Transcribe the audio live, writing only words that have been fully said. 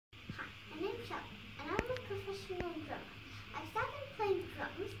Shalet, and I'm a professional drummer. I started playing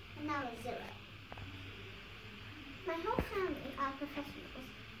drums when I was 0. My whole family are professionals,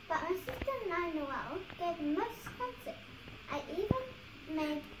 but my sister and I, Noelle, gave the most expensive. I even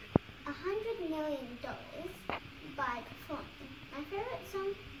made $100 million by performing. My favourite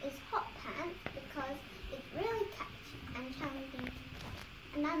song is Hot Pants because it's really catchy and challenging to play.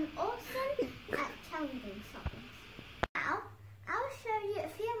 And I'm awesome at challenging songs. Now, I'll show you a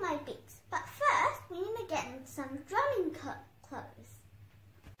few of my beats. But first, we need to get in some drumming clothes.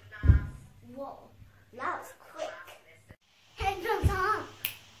 Whoa, that was quick. Hey, drums on!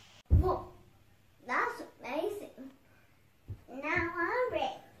 Whoa, that's amazing. Now I'm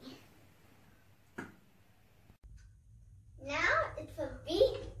ready. Now it's for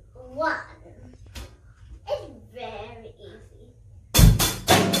beat 1. It's very easy.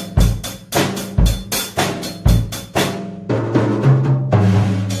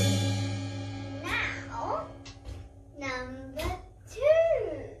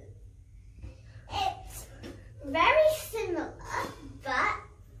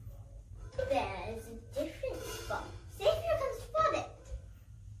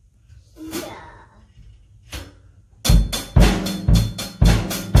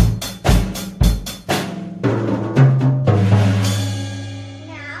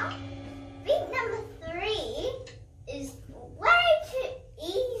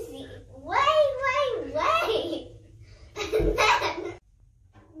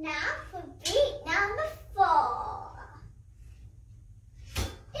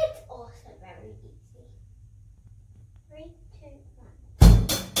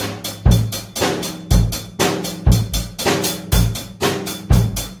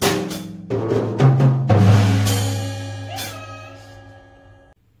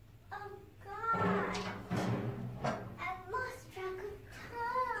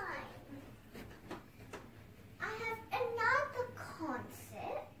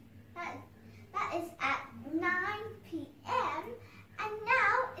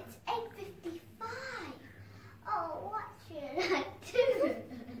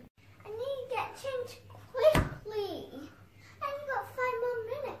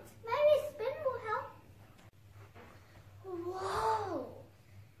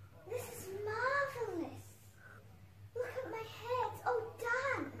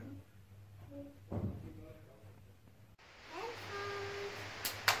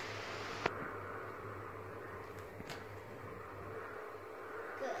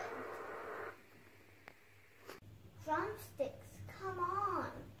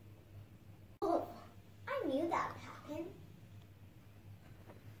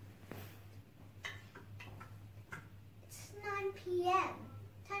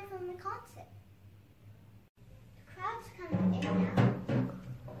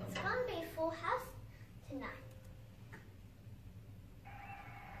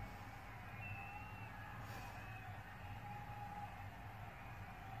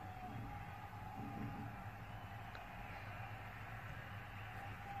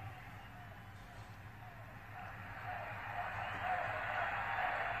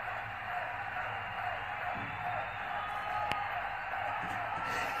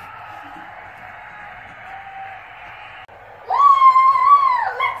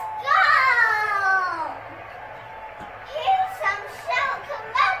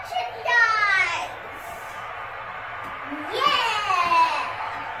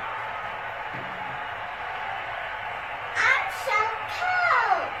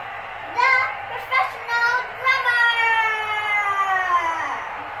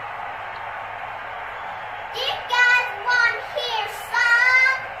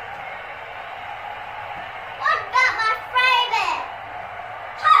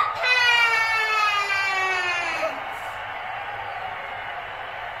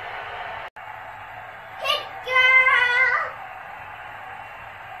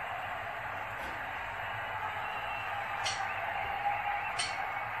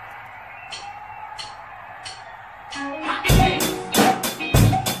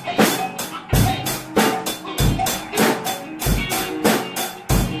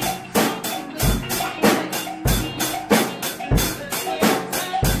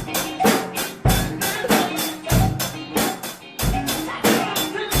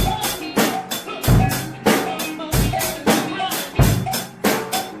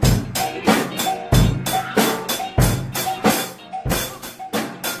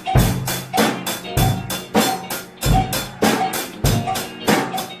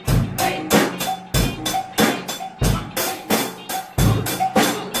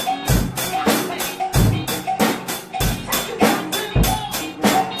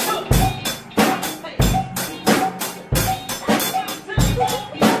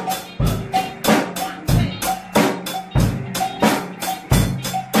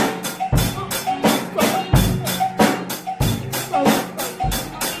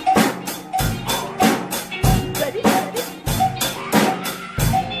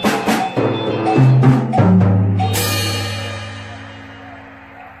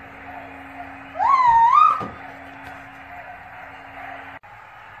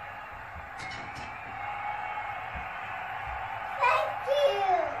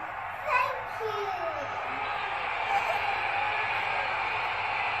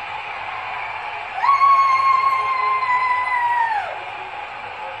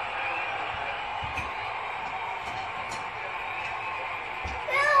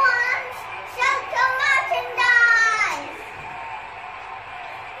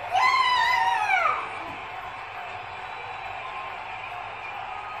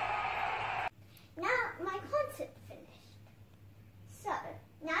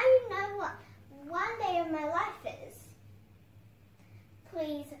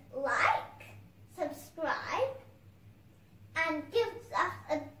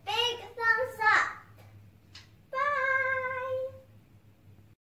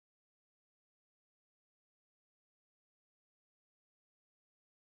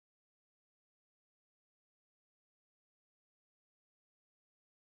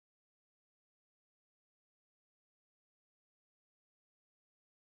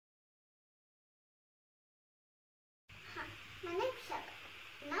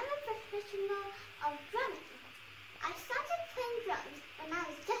 professional of drumming. I started playing drums when I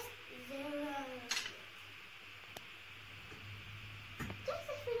was just 0. Just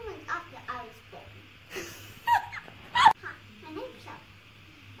a few months after I was born. Hi, my name's Shalet,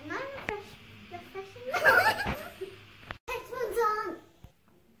 and I'm a professional. Headphones on.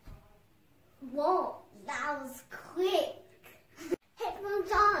 Whoa, that was quick.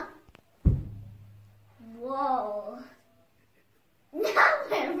 Headphones on. Whoa. Now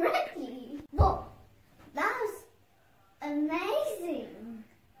we're ready. Whoa, that was amazing.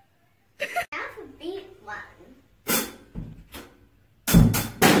 Now for beat 1.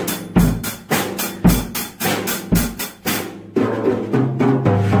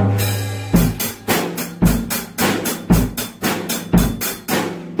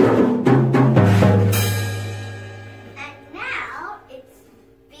 And now it's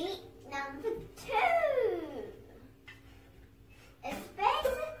beat number 2. It's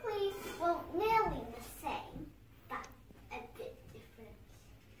basically, well, nearly the same, but a bit different.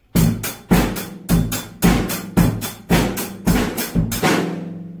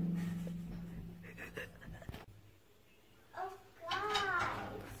 Oh,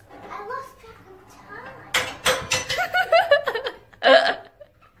 guys, I lost track of time.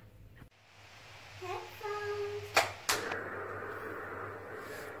 Headphones.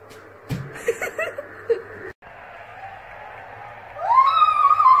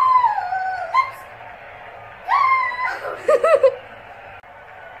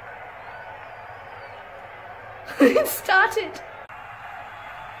 It started.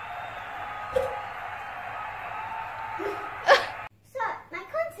 So, my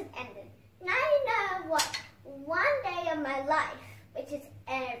concert ended. Now you know what one day of my life, which is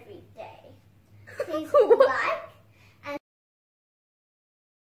every day. Please